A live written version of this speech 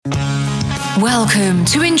Welcome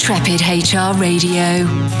to Intrepid HR Radio,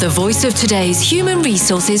 the voice of today's human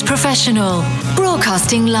resources professional,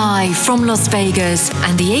 broadcasting live from Las Vegas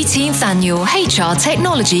and the 18th Annual HR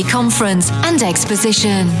Technology Conference and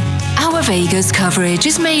Exposition. Our Vegas coverage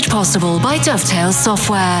is made possible by Dovetail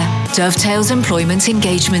Software. Dovetail's Employment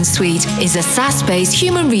Engagement Suite is a SaaS-based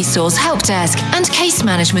human resource help desk and case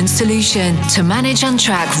management solution to manage and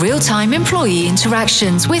track real-time employee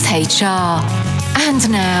interactions with HR.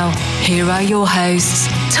 And now, here are your hosts,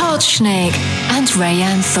 Todd Schnick and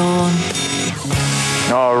Rayanne Thorne.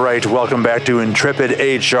 All right, welcome back to Intrepid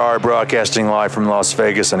HR, broadcasting live from Las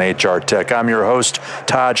Vegas and HR Tech. I'm your host,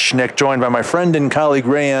 Todd Schnick, joined by my friend and colleague,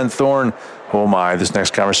 Rayanne Thorne. Oh my, this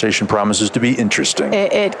next conversation promises to be interesting.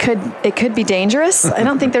 It could be dangerous. I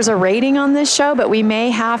don't think there's a rating on this show, but we may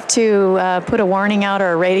have to put a warning out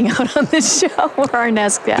or a rating out on this show for our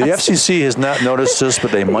next guest. The FCC has not noticed this,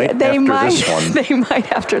 but they might this one. They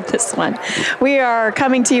might after this one. We are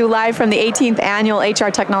coming to you live from the 18th Annual HR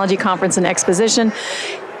Technology Conference and Exposition.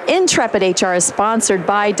 Intrepid HR is sponsored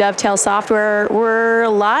by Dovetail Software. We're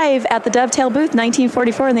live at the Dovetail booth,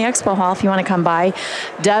 1944 in the Expo Hall if you want to come by.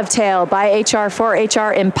 Dovetail, by HR, for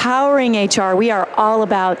HR, empowering HR. We are all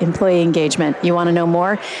about employee engagement. You want to know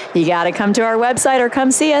more? You got to come to our website or come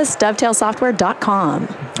see us, dovetailsoftware.com.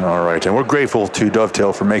 All right, and we're grateful to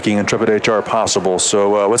Dovetail for making Intrepid HR possible.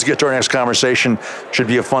 So let's get to our next conversation. Should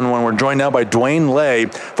be a fun one. We're joined now by Dwane Lay,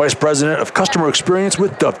 Vice President of Customer Experience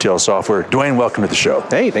with Dovetail Software. Dwane, welcome to the show.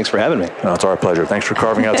 Hey, thanks for having me. No, it's our pleasure. Thanks for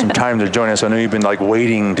carving out some time to join us. I know you've been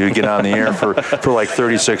waiting to get on the air for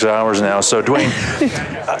 36 hours now. So Dwane,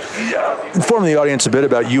 inform the audience a bit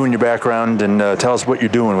about you and your background and tell us what you're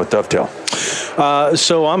doing with Dovetail.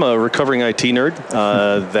 So I'm a recovering IT nerd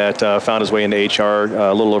that found his way into HR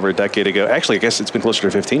a little over a decade ago. Actually, I guess it's been closer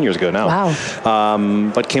to 15 years ago now.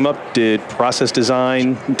 Wow. But came up, did process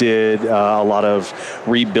design, did a lot of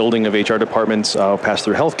rebuilding of HR departments, passed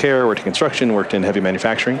through healthcare, worked in construction, worked in heavy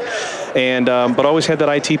manufacturing, and but always had that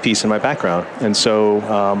IT piece in my background. And so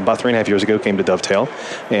about 3.5 years ago, came to Dovetail,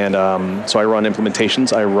 and so I run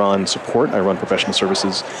implementations, I run support, I run professional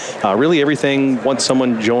services. Really everything, once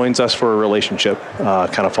someone joins us for a relationship,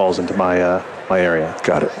 kind of falls into my area.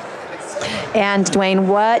 Got it. And Dwane,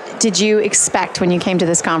 what did you expect when you came to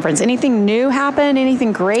this conference? Anything new happen?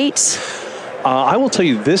 Anything great? I will tell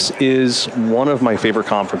you, this is one of my favorite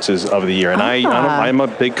conferences of the year, and I'm a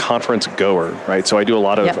big conference goer, right? So I do a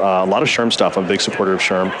lot of SHRM stuff. I'm a big supporter of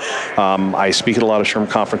SHRM. I speak at a lot of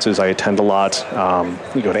SHRM conferences. I attend a lot.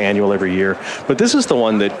 We go to annual every year, but this is the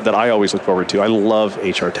one that I always look forward to. I love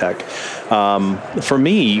HR Tech. For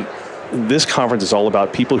me, this conference is all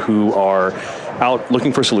about people who are out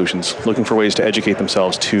looking for solutions, looking for ways to educate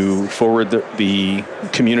themselves, to forward the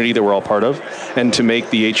community that we're all part of, and to make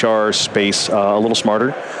the HR space a little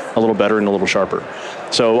smarter, a little better, and a little sharper.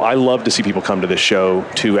 So I love to see people come to this show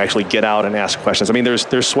to actually get out and ask questions. I mean,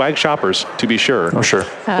 there's swag shoppers, to be sure. Oh, sure.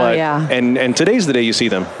 But, yeah. And today's the day you see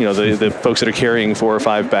them. You know, the folks that are carrying 4 or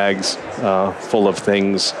 5 bags full of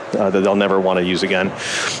things that they'll never want to use again.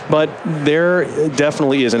 But there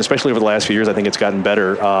definitely is, and especially over the last few years, I think it's gotten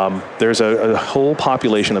better. There's a whole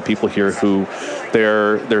population of people here who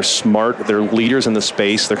they're smart, they're leaders in the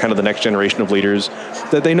space, they're kind of the next generation of leaders,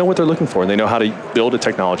 that they know what they're looking for, and they know how to build a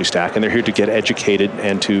technology stack, and they're here to get educated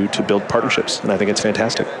and to build partnerships, and I think it's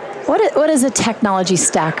fantastic. What does a technology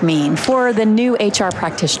stack mean for the new HR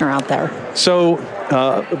practitioner out there? So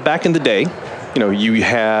back in the day, you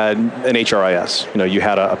had an HRIS, you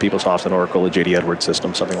had a PeopleSoft, an Oracle, a JD Edwards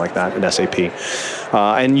system, something like that, an SAP.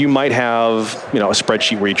 And you might have, a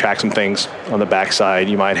spreadsheet where you track some things on the backside.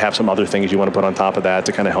 You might have some other things you want to put on top of that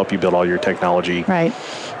to kind of help you build all your technology. Right.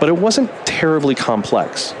 But it wasn't terribly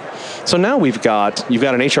complex. So now you've got an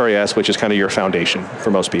HRIS, which is kind of your foundation for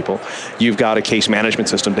most people. You've got a case management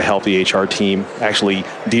system to help the HR team actually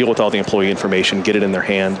deal with all the employee information, get it in their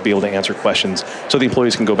hands, be able to answer questions so the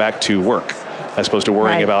employees can go back to work as opposed to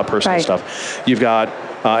worrying about personal stuff. You've got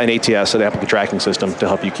an ATS, an applicant tracking system, to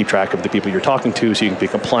help you keep track of the people you're talking to so you can be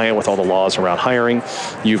compliant with all the laws around hiring.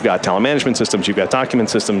 You've got talent management systems, you've got document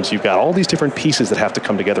systems, you've got all these different pieces that have to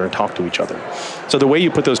come together and talk to each other. So the way you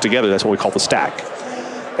put those together, that's what we call the stack.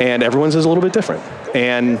 And everyone's is a little bit different.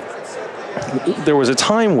 And there was a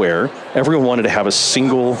time where everyone wanted to have a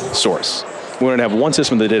single source. We wanted to have one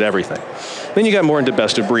system that did everything. Then you got more into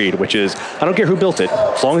best of breed, which is, I don't care who built it,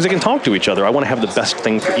 as long as they can talk to each other, I want to have the best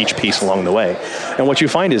thing for each piece along the way. And what you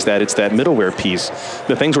find is that it's that middleware piece,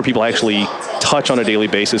 the things where people actually touch on a daily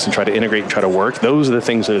basis and try to integrate and try to work, those are the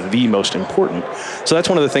things that are the most important. So that's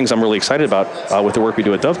one of the things I'm really excited about with the work we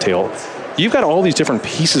do at Dovetail. You've got all these different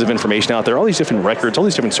pieces of information out there, all these different records, all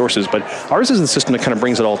these different sources, but ours is the system that kind of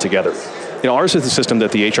brings it all together. ours is the system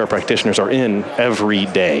that the HR practitioners are in every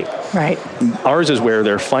day. Right. Ours is where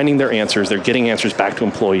they're finding their answers, they're getting answers back to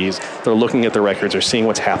employees, they're looking at their records, they're seeing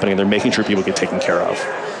what's happening, they're making sure people get taken care of.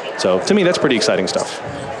 So to me, that's pretty exciting stuff.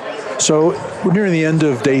 So we're nearing the end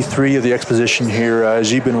of day 3 of the exposition here.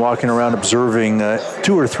 As you've been walking around observing,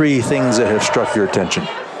 2 or 3 things that have struck your attention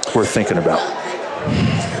worth thinking about.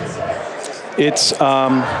 It's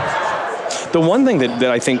the one thing that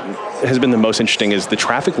I think has been the most interesting is the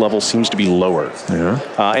traffic level seems to be lower. Yeah.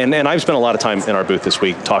 And I've spent a lot of time in our booth this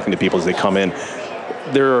week talking to people as they come in.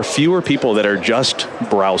 There are fewer people that are just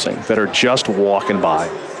browsing, that are just walking by.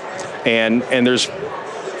 And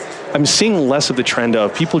I'm seeing less of the trend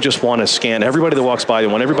of people just want to scan everybody that walks by. They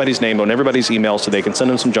want everybody's name, they want everybody's email, so they can send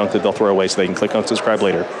them some junk that they'll throw away so they can click on subscribe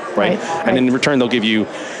later, right? And in return, they'll give you,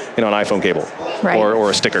 an iPhone cable or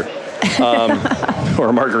a sticker. Or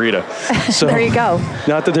a margarita. So there you go.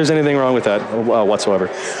 Not that there's anything wrong with that whatsoever.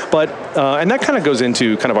 But, and that kind of goes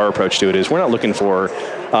into kind of our approach to it is we're not looking for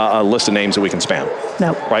a list of names that we can spam.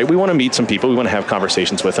 No. Right? We want to meet some people, we want to have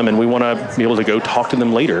conversations with them, and we want to be able to go talk to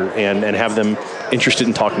them later and have them interested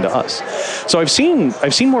in talking to us. So I've seen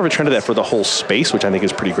more of a trend of that for the whole space, which I think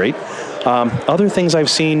is pretty great. Other things I've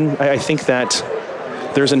seen, I think that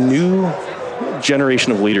there's a new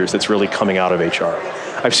generation of leaders that's really coming out of HR.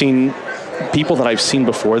 I've seen people that I've seen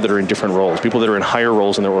before that are in different roles, people that are in higher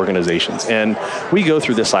roles in their organizations. And we go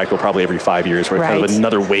through this cycle probably every 5 years where kind of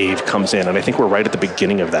another wave comes in. And I think we're right at the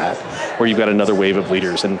beginning of that, where you've got another wave of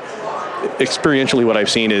leaders. And experientially what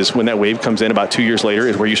I've seen is when that wave comes in about 2 years later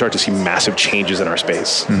is where you start to see massive changes in our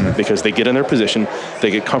space. Because they get in their position,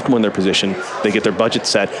 they get comfortable in their position, they get their budget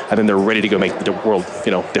set, and then they're ready to go make the world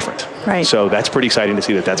different. Right. So that's pretty exciting to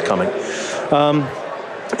see that that's coming.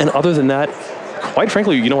 And other than that, quite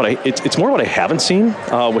frankly, it's more what I haven't seen,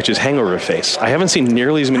 which is hangover face. I haven't seen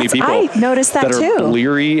nearly as many people I noticed that are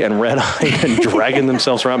bleary and red-eyed and dragging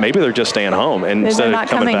themselves around. Maybe they're just staying home and instead of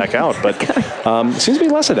coming back out. But it seems to be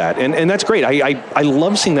less of that. And that's great. I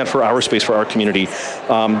love seeing that for our space, for our community,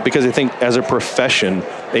 because I think as a profession,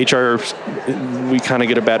 HR, we kind of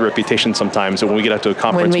get a bad reputation sometimes. And when we get out to a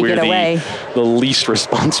conference, we're the least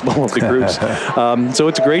responsible of the groups. So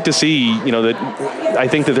it's great to see, that I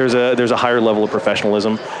think that there's a higher level of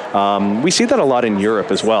professionalism. We see that a lot in Europe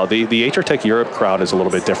as well. The HR Tech Europe crowd is a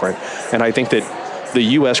little bit different. And I think that the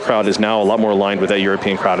U.S. crowd is now a lot more aligned with that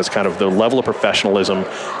European crowd. It's kind of the level of professionalism.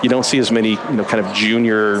 You don't see as many, kind of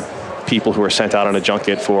junior people who are sent out on a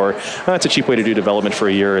junket for, it's a cheap way to do development for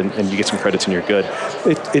a year and you get some credits and you're good.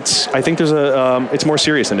 I think it's more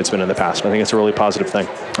serious than it's been in the past. I think it's a really positive thing.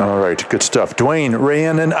 All right, good stuff. Dwane,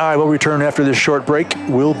 Rayanne, and I will return after this short break.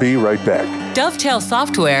 We'll be right back. Dovetail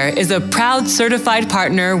Software is a proud certified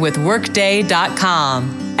partner with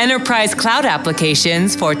Workday.com, enterprise cloud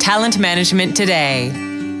applications for talent management today.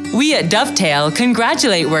 We at Dovetail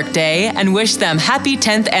congratulate Workday and wish them happy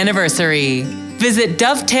 10th anniversary. Visit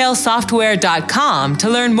dovetailsoftware.com to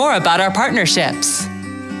learn more about our partnerships.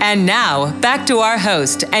 And now, back to our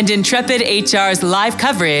host and Intrepid HR's live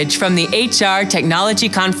coverage from the HR Technology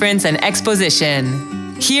Conference and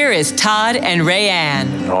Exposition. Here is Todd and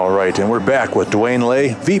Rayanne. All right, and we're back with Dwane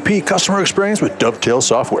Lay, VP Customer Experience with Dovetail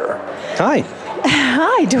Software. Hi.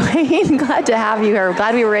 Hi, Dwane. Glad to have you here.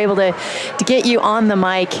 Glad we were able to get you on the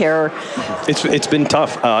mic here. It's been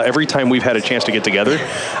tough. Every time we've had a chance to get together,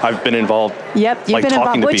 I've been involved. Yep, you've been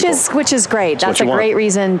involved, which is great. That's a great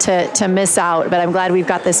reason to miss out, but I'm glad we've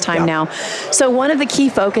got this time now. So one of the key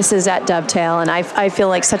focuses at Dovetail, and I feel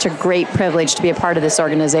like such a great privilege to be a part of this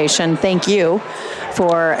organization. Thank you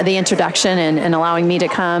for the introduction and allowing me to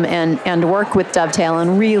come and work with Dovetail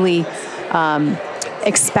and really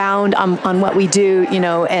expound on what we do,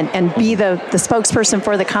 and be the spokesperson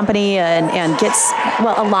for the company and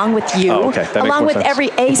along with you, along with every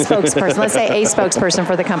spokesperson, let's say a spokesperson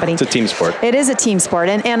for the company. It's a team sport. It is a team sport.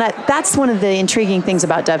 And that's one of the intriguing things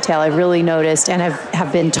about Dovetail I've really noticed and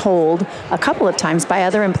have been told a couple of times by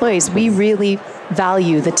other employees. We really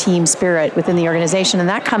value the team spirit within the organization. And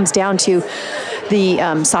that comes down to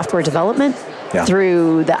the software development,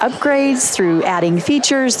 through the upgrades, through adding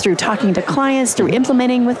features, through talking to clients, through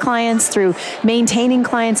implementing with clients, through maintaining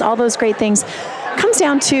clients, all those great things. Comes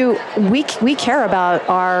down to we care about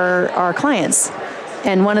our clients.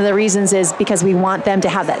 And one of the reasons is because we want them to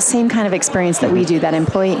have that same kind of experience that we do, that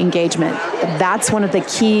employee engagement. That's one of the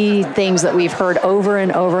key things that we've heard over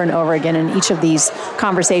and over and over again in each of these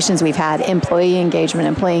conversations we've had, employee engagement.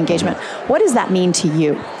 What does that mean to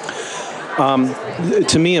you?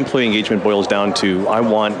 To me, employee engagement boils down to I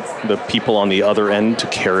want the people on the other end to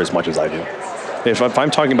care as much as I do. If I'm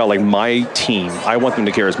talking about like my team, I want them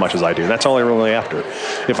to care as much as I do. That's all I'm really after.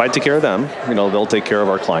 If I take care of them, they'll take care of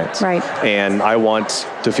our clients. Right. And I want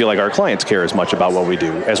to feel like our clients care as much about what we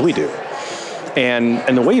do as we do.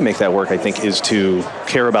 And the way you make that work, I think, is to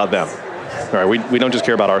care about them. All right, we don't just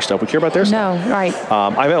care about our stuff, we care about their stuff. No, right.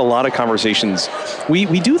 I've had a lot of conversations. We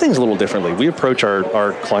do things a little differently. We approach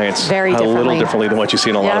our clients a little differently than what you see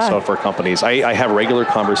in a lot of software companies. I have regular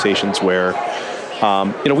conversations where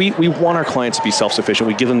we want our clients to be self-sufficient.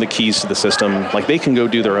 We give them the keys to the system. Like, they can go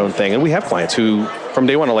do their own thing. And we have clients who, from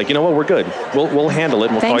day one, are like, you know what, we're good. We'll handle it.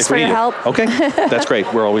 And we'll Thanks for your help. Okay, that's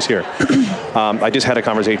great. We're always here. I just had a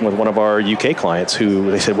conversation with one of our UK clients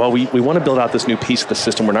who they said, well, we want to build out this new piece of the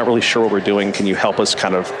system. We're not really sure what we're doing. Can you help us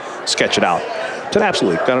kind of sketch it out? I said,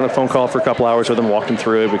 absolutely. Got on a phone call for a couple hours with them, walked them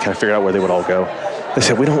through it. We kind of figured out where they would all go. They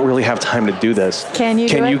said, we don't really have time to do this. Can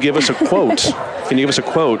you give us a quote? Can you give us a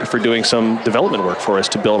quote for doing some development work for us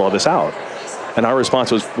to build all this out? And our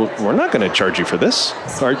response was, well, we're not going to charge you for this.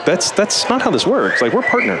 All right, that's not how this works. Like, we're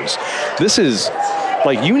partners. This is,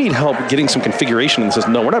 like, you need help getting some configuration in the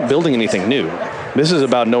system. No, we're not building anything new. This is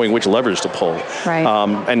about knowing which levers to pull. Right.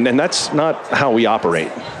 And that's not how we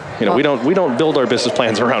operate. We don't build our business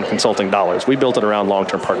plans around consulting dollars. We build it around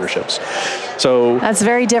long-term partnerships. So that's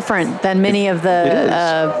very different than many of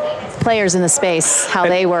the players in the space, how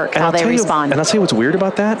they work, how they respond. And I'll tell you what's weird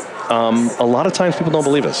about that. A lot of times people don't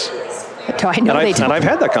believe us. I know they don't. And I've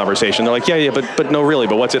had that conversation. They're like, yeah, but no, really,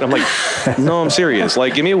 but what's it? I'm like, no, I'm serious.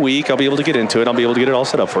 Like, give me a week. I'll be able to get into it. I'll be able to get it all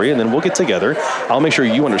set up for you. And then we'll get together. I'll make sure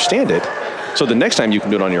you understand it. So the next time you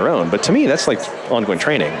can do it on your own. But to me, that's like ongoing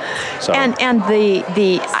training. So. And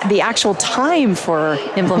the actual time for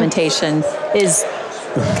implementation is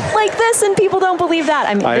like this, and people don't believe that.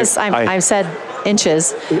 I mean, I've said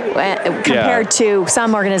inches compared to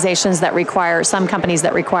some organizations that require, some companies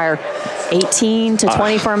that require 18 to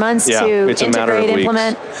 24 months to integrate,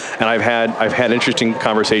 implement. And I've had interesting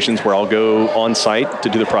conversations where I'll go on site to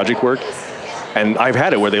do the project work, and I've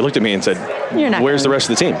had it where they looked at me and said, "Where's the rest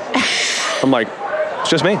of the team?" I'm like, "It's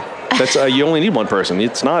just me. That's you only need one person.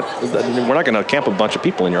 It's not. We're not going to camp a bunch of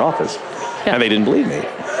people in your office." Yeah. And they didn't believe me.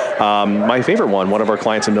 My favorite one of our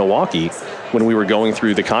clients in Milwaukee, when we were going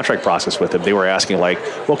through the contract process with them, they were asking like,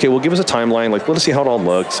 okay, well, give us a timeline. Like, let us see how it all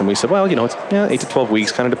looks. And we said, well, it's 8 to 12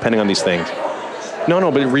 weeks, kind of depending on these things.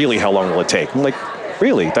 No, but really, how long will it take? I'm like,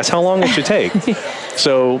 really? That's how long it should take.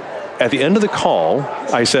 So at the end of the call,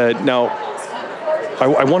 I said, now,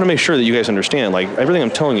 I want to make sure that you guys understand, like, everything I'm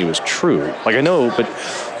telling you is true. Like, I know, but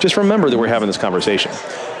just remember that we're having this conversation.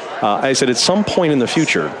 I said, at some point in the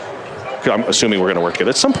future, I'm assuming we're going to work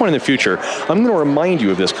together. At some point in the future, I'm going to remind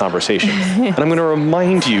you of this conversation. And I'm going to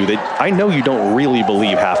remind you that I know you don't really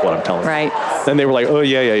believe half what I'm telling you. Right. Then they were like, oh,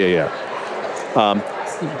 yeah.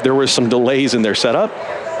 There were some delays in their setup,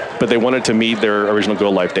 but they wanted to meet their original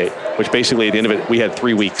go-live date, which basically at the end of it, we had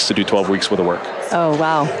 3 weeks to do 12 weeks worth of work. Oh,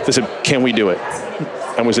 wow. They said, can we do it?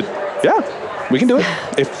 And we said, yeah, we can do it.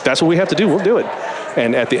 If that's what we have to do, we'll do it.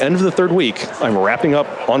 And at the end of the 3rd week, I'm wrapping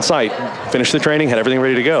up on site, finished the training, had everything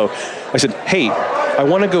ready to go. I said, hey, I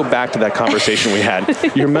want to go back to that conversation we had.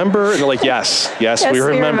 You remember? And they're like, yes, we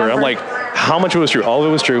remember. I'm like, how much of it was true? All of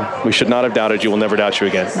it was true. We should not have doubted you. We'll never doubt you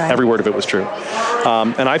again. Right. Every word of it was true.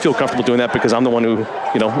 And I feel comfortable doing that because I'm the one who,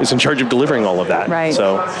 is in charge of delivering all of that. Right.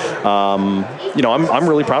 So, I'm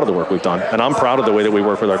really proud of the work we've done. And I'm proud of the way that we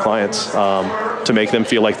work with our clients to make them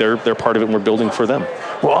feel like they're part of it and we're building for them.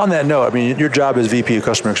 Well, on that note, I mean, your job as VP of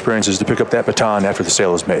Customer Experience is to pick up that baton after the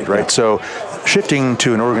sale is made, right? Yeah. So shifting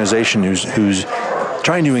to an organization who's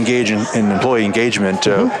trying to engage in employee engagement,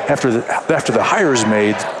 after the hire is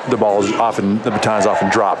made, the baton is often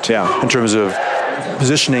dropped in terms of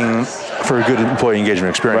positioning for a good employee engagement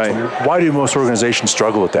experience. Right. Why do most organizations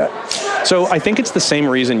struggle with that? So I think it's the same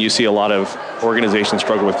reason you see a lot of organizations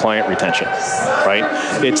struggle with client retention, right?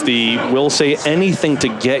 It's we'll say anything to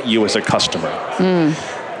get you as a customer.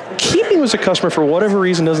 Keeping you as a customer for whatever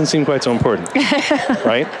reason doesn't seem quite so important,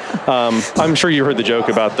 right? I'm sure you heard the joke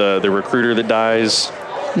about the recruiter that dies.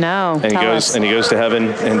 No, and he goes to heaven,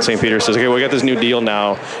 and St. Peter says, okay, we got this new deal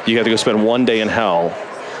now. You have to go spend 1 day in hell,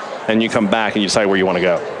 and you come back and you decide where you want to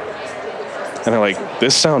go. And they're like,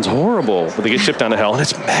 this sounds horrible. But they get shipped down to hell, and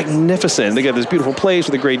it's magnificent. They got this beautiful place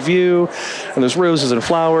with a great view, and there's roses and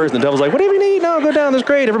flowers, and the devil's like, whatever you need, no, go down, that's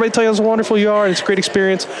great. Everybody tell you how wonderful you are, and it's a great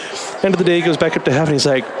experience. End of the day, he goes back up to heaven, he's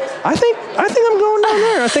like, I think I'm going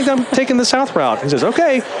no, I think I'm taking the south route. He says,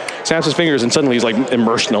 okay. Snaps his fingers, and suddenly he's like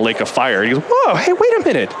immersed in a lake of fire. He goes, whoa, hey, wait a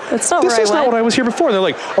minute. That's not this where is I not went. what I was here before. They're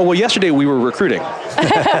like, oh, well, yesterday we were recruiting.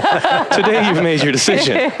 Today you've made your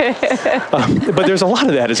decision. But there's a lot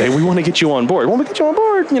of that is, hey, we want to get you on board. We want to get you on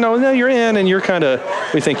board. Now you're in, and you're kind of,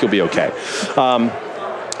 we think you'll be okay.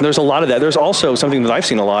 There's a lot of that. There's also something that I've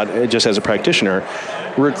seen a lot, just as a practitioner.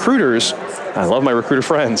 Recruiters, I love my recruiter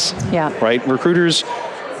friends. Yeah. Right? Recruiters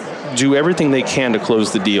do everything they can to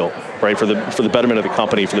close the deal, right? For the betterment of the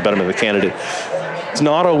company, for the betterment of the candidate. It's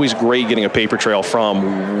not always great getting a paper trail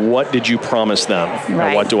from what did you promise them,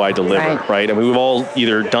 and what do I deliver, right? I mean, we've all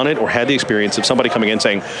either done it or had the experience of somebody coming in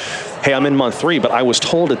saying, hey, I'm in month 3, but I was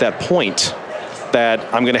told at that point that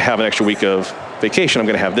I'm going to have an extra week of vacation, I'm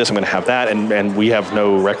going to have this, I'm going to have that, and we have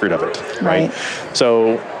no record of it, right?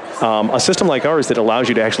 So a system like ours that allows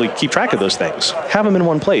you to actually keep track of those things, have them in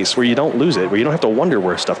one place where you don't lose it, where you don't have to wonder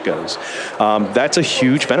where stuff goes. That's a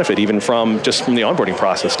huge benefit, even from the onboarding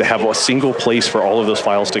process, to have a single place for all of those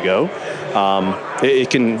files to go. It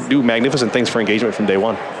can do magnificent things for engagement from day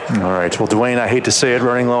one. All right. Well, Dwane, I hate to say it,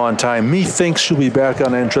 running low on time. Methinks you'll be back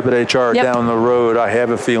on Intrepid HR down the road. I have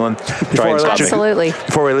a feeling. Absolutely.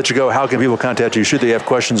 Before we let you go, how can people contact you should they have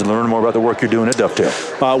questions and learn more about the work you're doing at Dovetail?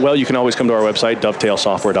 Well, you can always come to our website,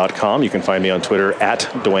 dovetailsoftware.com. You can find me on Twitter at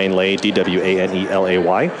Dwane Lay,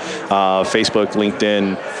 DWANELAY. Facebook,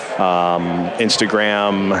 LinkedIn,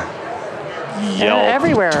 Instagram, Yelp,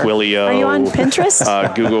 everywhere. Twilio. Are you on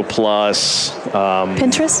Pinterest? Google Plus.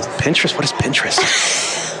 Pinterest? Pinterest? What is Pinterest?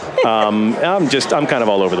 I'm kind of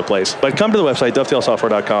all over the place. But come to the website,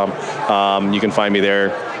 dovetailsoftware.com. You can find me there.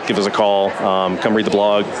 Give us a call. Come read the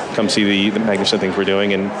blog. Come see the magnificent things we're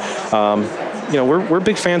doing. And we're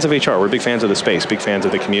big fans of HR. We're big fans of the space. Big fans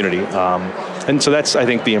of the community. And so that's, I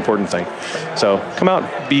think, the important thing. So come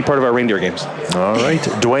out, be part of our reindeer games. All right.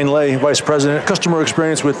 Dwane Lay, Vice President, Customer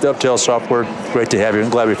Experience with Dovetail Software. Great to have you.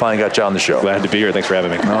 I'm glad we finally got you on the show. Glad to be here. Thanks for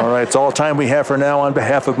having me. All right. It's all the time we have for now. On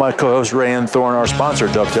behalf of my co-host, Ray and Thorne, our sponsor,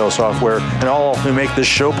 Dovetail Software, and all who make this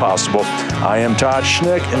show possible, I am Todd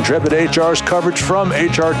Schnick. Intrepid HR's coverage from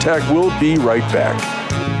HR Tech. We'll be right back.